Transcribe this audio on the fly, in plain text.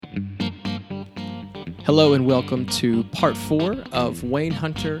Hello and welcome to part 4 of Wayne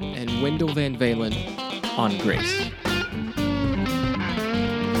Hunter and Wendell Van Valen on Grace.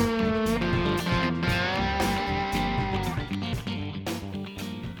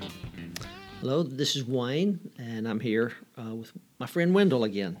 Hello, this is Wayne, and I'm here with my friend Wendell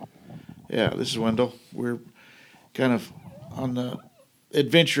again. Yeah, this is Wendell. We're kind of on the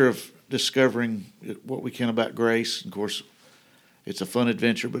adventure of discovering what we can about grace. Of course, it's a fun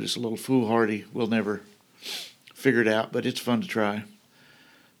adventure, but it's a little foolhardy. We'll never figure it out, but it's fun to try.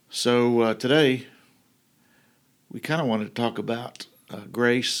 So today, we kind of want to talk about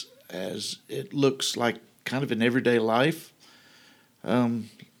grace as it looks like kind of in everyday life.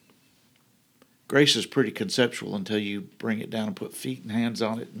 Grace is pretty conceptual until you bring it down and put feet and hands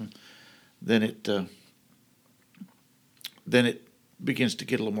on it, and then it begins to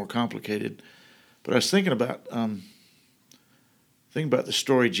get a little more complicated. But I was thinking about the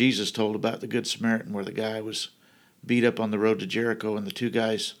story Jesus told about the Good Samaritan, where the guy was beat up on the road to Jericho, and the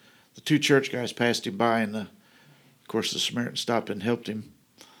two church guys passed him by, and of course the Samaritan stopped and helped him.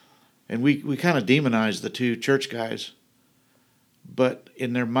 And we kind of demonize the two church guys, but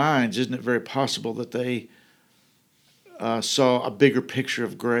in their minds, isn't it very possible that they saw a bigger picture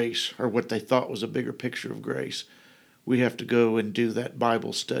of grace, or what they thought was a bigger picture of grace? We have to go and do that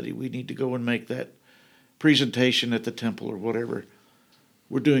Bible study. We need to go and make that presentation at the temple or whatever.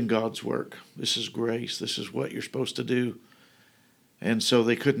 We're doing God's work. This is grace. This is what you're supposed to do. And so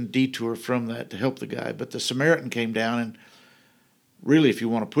they couldn't detour from that to help the guy. But the Samaritan came down, and really, if you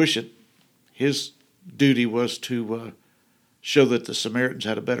want to push it, his duty was to show that the Samaritans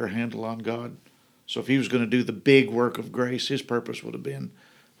had a better handle on God. So if he was going to do the big work of grace, his purpose would have been,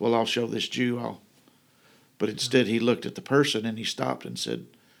 well, I'll show this Jew. But instead he looked at the person and he stopped and said,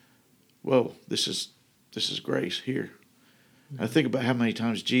 whoa, this is grace here. I think about how many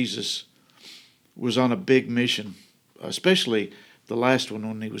times Jesus was on a big mission, especially the last one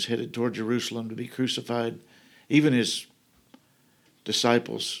when he was headed toward Jerusalem to be crucified. Even his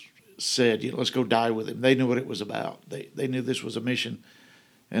disciples said, let's go die with him. They knew what it was about. They knew this was a mission.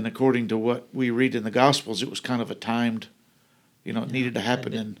 And according to what we read in the Gospels, it was kind of a timed, it needed to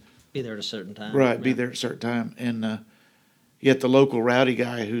happen. Be there at a certain time. Right, be there at a certain time. And yet the local rowdy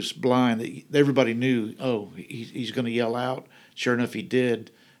guy who's blind, everybody knew, he's going to yell out. Sure enough, he did.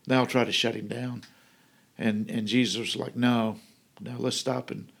 Now I'll try to shut him down. And Jesus was like, no, let's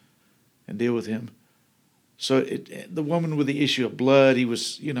stop and deal with him. So the woman with the issue of blood, he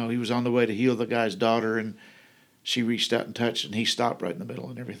was on the way to heal the guy's daughter, and she reached out and touched, and he stopped right in the middle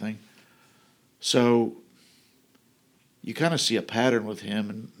and everything. So you kind of see a pattern with him,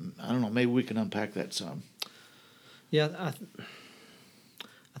 and I don't know, maybe we can unpack that some. Yeah,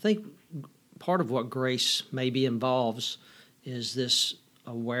 I think part of what grace maybe involves is this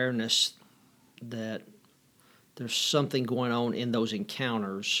awareness that there's something going on in those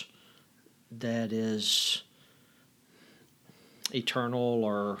encounters that is eternal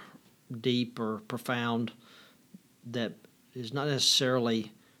or deep or profound, that is not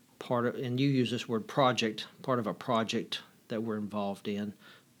necessarily part of, and you use this word project, part of a project that we're involved in,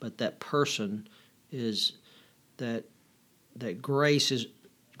 but that person is that grace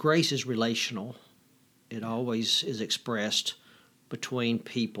is relational. It always is expressed between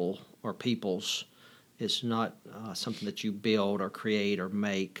people or peoples. It's not something that you build or create or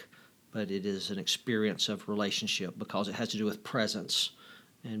make, but it is an experience of relationship because it has to do with presence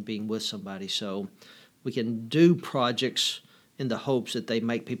and being with somebody. So we can do projects in the hopes that they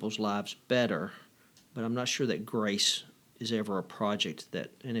make people's lives better, but I'm not sure that grace is ever a project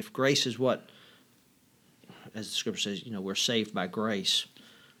that, and if grace is what, as the scripture says, we're saved by grace,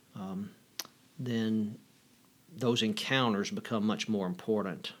 then those encounters become much more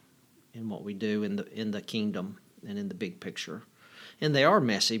important in what we do in the kingdom and in the big picture. And they are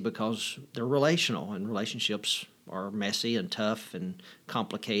messy because they're relational, and relationships are messy and tough and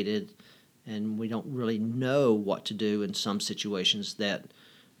complicated, and we don't really know what to do in some situations that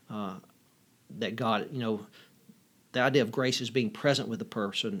God, the idea of grace is being present with the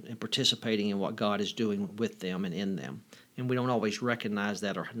person and participating in what God is doing with them and in them. And we don't always recognize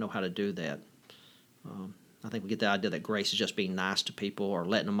that or know how to do that. I think we get the idea that grace is just being nice to people or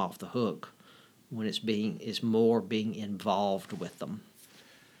letting them off the hook, when it's more being involved with them.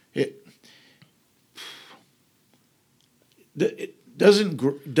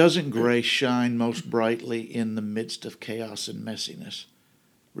 Doesn't grace shine most brightly in the midst of chaos and messiness?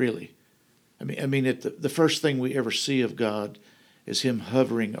 Really, I mean, the first thing we ever see of God is Him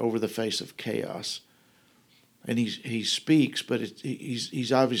hovering over the face of chaos, and He speaks, but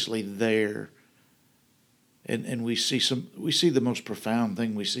He's obviously there. And we see the most profound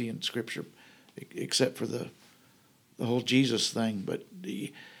thing we see in Scripture except for the whole Jesus thing. But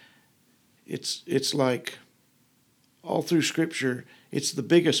it's like all through Scripture, it's the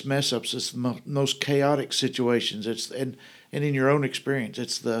biggest mess ups. It's the most chaotic situations. And in your own experience,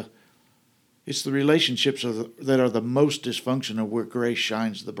 it's the relationships that are the most dysfunctional where grace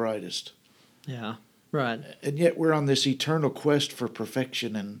shines the brightest. Yeah, right. And yet we're on this eternal quest for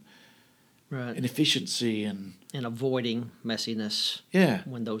perfection and Right. efficiency and avoiding messiness. Yeah.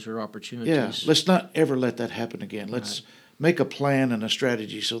 When those are opportunities. Yeah. Let's not ever let that happen again. Let's make a plan and a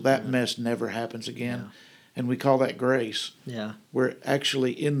strategy so that mess never happens again. Yeah. And we call that grace. Yeah. Where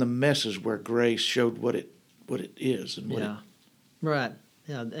actually in the messes where grace showed what it is and what Right.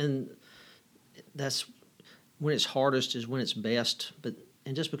 Yeah. And that's when it's hardest is when it's best.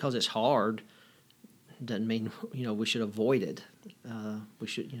 And just because it's hard doesn't mean we should avoid it. We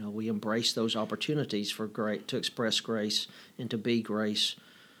should we embrace those opportunities for to express grace and to be grace.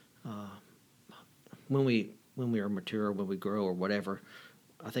 When we are mature, when we grow or whatever,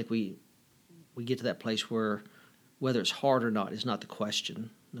 I think we get to that place where whether it's hard or not is not the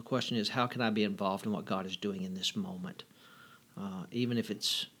question. The question is, how can I be involved in what God is doing in this moment, even if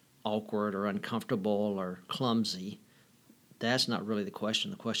it's awkward or uncomfortable or clumsy. That's not really the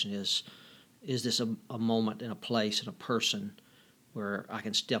question. The question is this a moment and a place and a person where I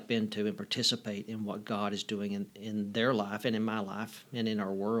can step into and participate in what God is doing in their life and in my life and in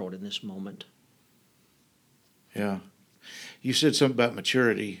our world in this moment? Yeah. You said something about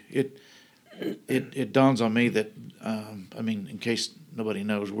maturity. It dawns on me that, in case nobody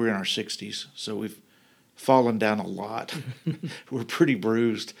knows, we're in our 60s, so we've fallen down a lot. We're pretty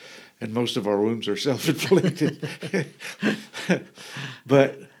bruised, and most of our wounds are self-inflicted.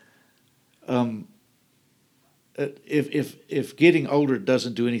 But if getting older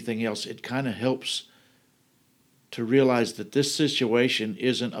doesn't do anything else, it kind of helps to realize that this situation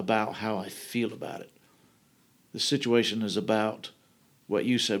isn't about how I feel about it. The situation is about what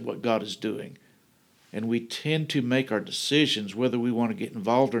you said, what God is doing. And we tend to make our decisions, whether we want to get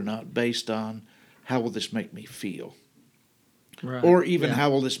involved or not, based on how will this make me feel. Right. Or even how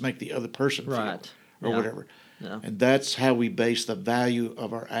will this make the other person feel, or Yeah. whatever. Yeah. And that's how we base the value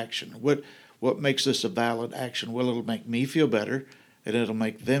of our action. What makes this a valid action? Well, it'll make me feel better, and it'll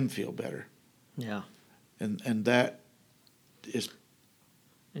make them feel better. Yeah. And that is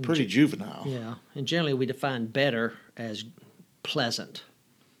pretty juvenile. Yeah. And generally we define better as pleasant.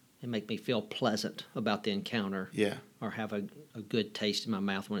 It make me feel pleasant about the encounter. Yeah. Or have a good taste in my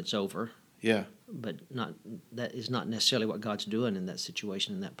mouth when it's over. Yeah. But that is not necessarily what God's doing in that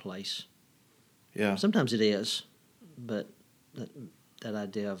situation, in that place. Yeah. Sometimes it is, but that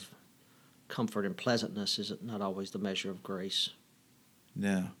idea of comfort and pleasantness is not always the measure of grace.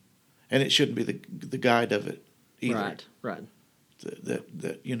 No. And it shouldn't be the guide of it either. Right.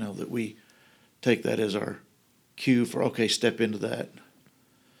 That we take that as our cue for, okay, step into that.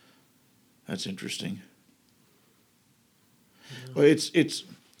 That's interesting. Yeah. Well,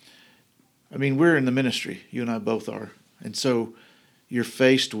 we're in the ministry. You and I both are. And so you're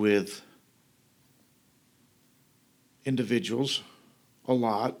faced with individuals a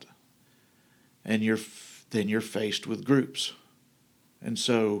lot, and then you're faced with groups. And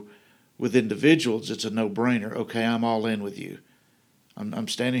so with individuals, it's a no-brainer. Okay, I'm all in with you. I'm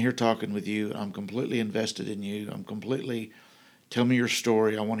standing here talking with you. I'm completely invested in you. Tell me your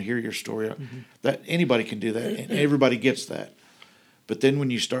story. I want to hear your story. Mm-hmm. That anybody can do that, and everybody gets that. But then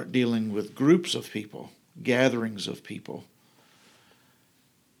when you start dealing with groups of people, gatherings of people,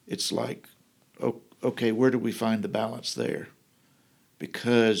 it's like, okay, where do we find the balance there?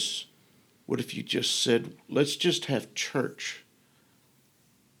 Because what if you just said, let's just have church?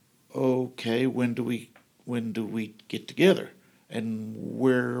 Okay, when do we get together? And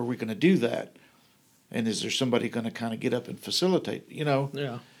where are we going to do that? And is there somebody going to kind of get up and facilitate?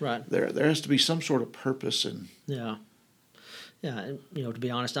 Yeah, right. There has to be some sort of purpose and. Yeah. Yeah, and to be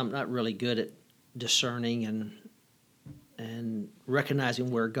honest, I'm not really good at discerning and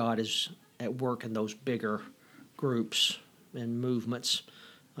recognizing where God is at work in those bigger groups and movements,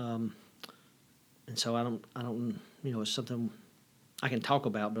 and so I don't. It's something I can talk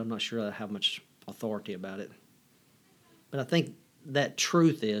about, but I'm not sure I have much authority about it. But I think that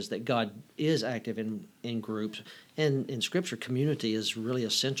truth is that God is active in groups, and in Scripture, community is really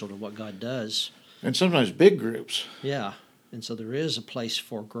essential to what God does. And sometimes big groups. Yeah. And so there is a place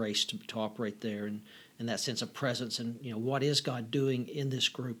for grace to operate there, and that sense of presence, and what is God doing in this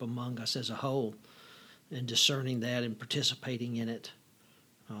group among us as a whole, and discerning that and participating in it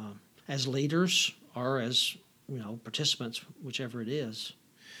as leaders or as participants, whichever it is.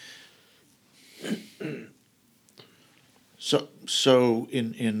 So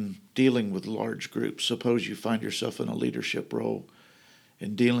in dealing with large groups, suppose you find yourself in a leadership role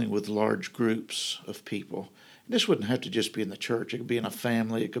in dealing with large groups of people. This wouldn't have to just be in the church. It could be in a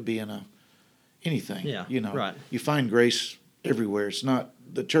family. It could be in anything. Yeah, You know, right. You find grace everywhere. It's not,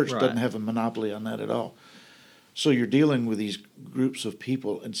 the church Right. doesn't have a monopoly on that at all. So you're dealing with these groups of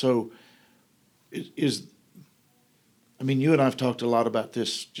people, and so I mean, you and I have talked a lot about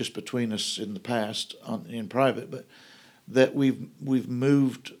this just between us in the past, in private, but that we've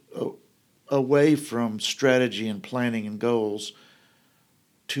moved away from strategy and planning and goals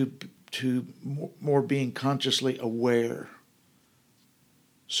to more being consciously aware.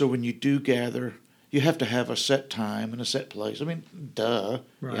 So when you do gather, you have to have a set time and a set place. I mean, duh,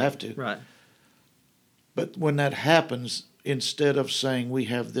 Right. you have to. Right. But when that happens, instead of saying we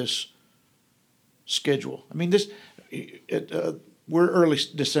have this schedule, I mean, we're early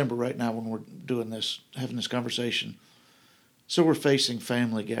December right now when we're doing this, having this conversation. So we're facing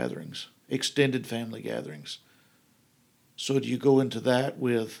family gatherings, extended family gatherings. So do you go into that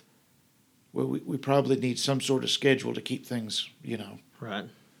with, well, we probably need some sort of schedule to keep things, Right.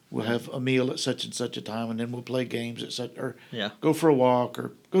 we'll have a meal at such and such a time, and then we'll play games at such, or Yeah. go for a walk,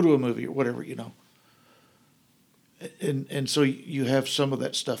 or go to a movie, or whatever, And so you have some of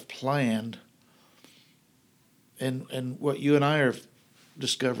that stuff planned. And what you and I are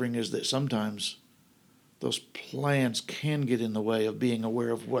discovering is that sometimes those plans can get in the way of being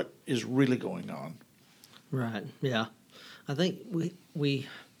aware of what is really going on. Right. Yeah. I think we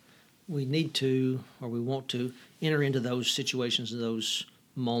need to, or we want to, enter into those situations and those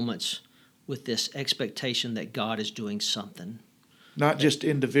moments with this expectation that God is doing something. Not just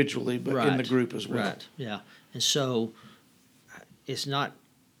individually, but in the Right. group as well. Right. Yeah. And so it's not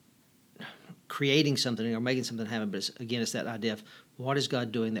creating something or making something happen, but it's that idea of what is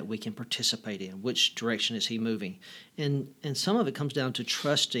God doing that we can participate in? Which direction is He moving? And some of it comes down to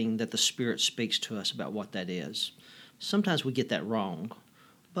trusting that the Spirit speaks to us about what that is. Sometimes we get that wrong,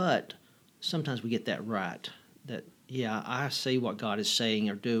 but sometimes we get that right. That, yeah, I see what God is saying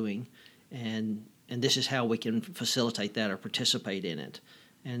or doing, and this is how we can facilitate that or participate in it.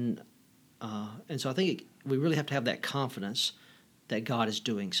 And so I think we really have to have that confidence that God is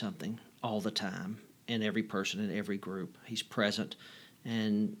doing something all the time in every person, in every group. He's present,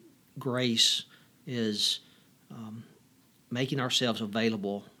 and grace is making ourselves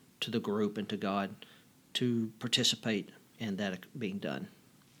available to the group and to God to participate in that being done.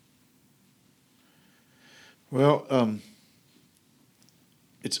 Well,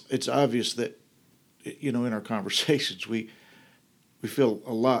 it's obvious that, in our conversations, we feel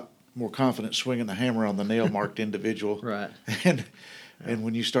a lot more confident swinging the hammer on the nail-marked individual. Right. And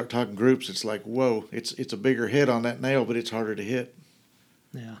when you start talking groups, it's like, whoa, it's a bigger hit on that nail, but it's harder to hit.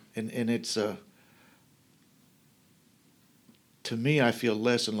 Yeah. And it's to me, I feel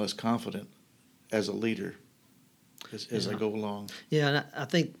less and less confident as a leader as I go along. Yeah, and I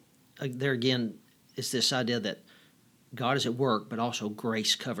think there again, it's this idea that God is at work, but also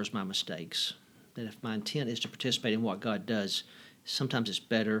grace covers my mistakes. That if my intent is to participate in what God does, sometimes it's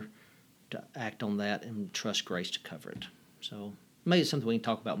better to act on that and trust grace to cover it. So maybe it's something we can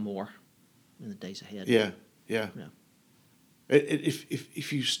talk about more in the days ahead. Yeah. Yeah.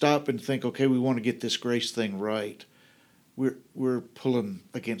 If you stop and think, okay, we want to get this grace thing right, we're pulling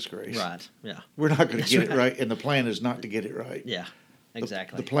against grace. Right. Yeah. We're not going to That's get right. it right, and the plan is not to get it right. Yeah.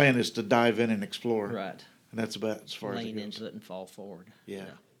 Exactly. The plan is to dive in and explore. Right. And that's about as far as it Lean goes. into it and fall forward. Yeah.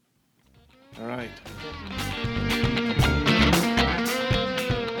 All right.